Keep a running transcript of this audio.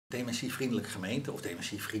dementievriendelijke gemeente of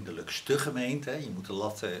dementievriendelijkste gemeente. Je moet de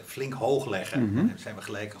lat flink hoog leggen. Dan zijn we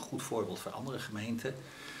gelijk een goed voorbeeld voor andere gemeenten.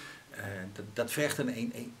 Dat vergt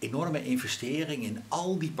een enorme investering in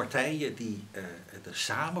al die partijen die er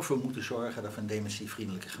samen voor moeten zorgen dat we een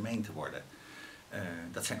dementievriendelijke gemeente worden.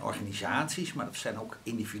 Dat zijn organisaties, maar dat zijn ook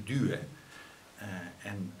individuen.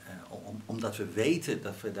 Omdat we weten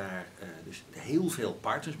dat we daar dus heel veel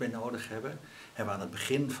partners bij nodig hebben, hebben we aan het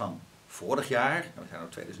begin van vorig jaar, we zijn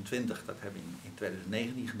op 2020, dat hebben we in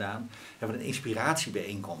 2019 gedaan, hebben we een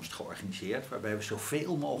inspiratiebijeenkomst georganiseerd, waarbij we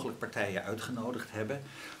zoveel mogelijk partijen uitgenodigd hebben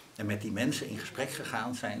en met die mensen in gesprek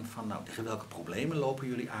gegaan zijn van, nou, tegen welke problemen lopen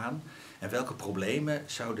jullie aan en welke problemen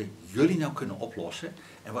zouden jullie nou kunnen oplossen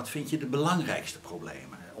en wat vind je de belangrijkste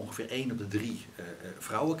problemen? Ongeveer 1 op de 3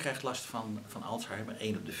 vrouwen krijgt last van Alzheimer,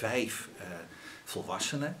 1 op de 5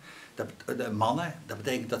 volwassenen. De mannen, dat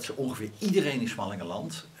betekent dat ze ongeveer iedereen in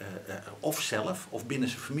Smallingerland of zelf of binnen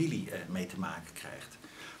zijn familie mee te maken krijgt.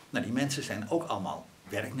 Nou, die mensen zijn ook allemaal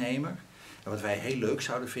werknemer. En wat wij heel leuk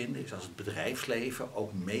zouden vinden is als het bedrijfsleven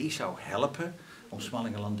ook mee zou helpen om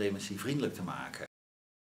Smallingerland dementievriendelijk te maken.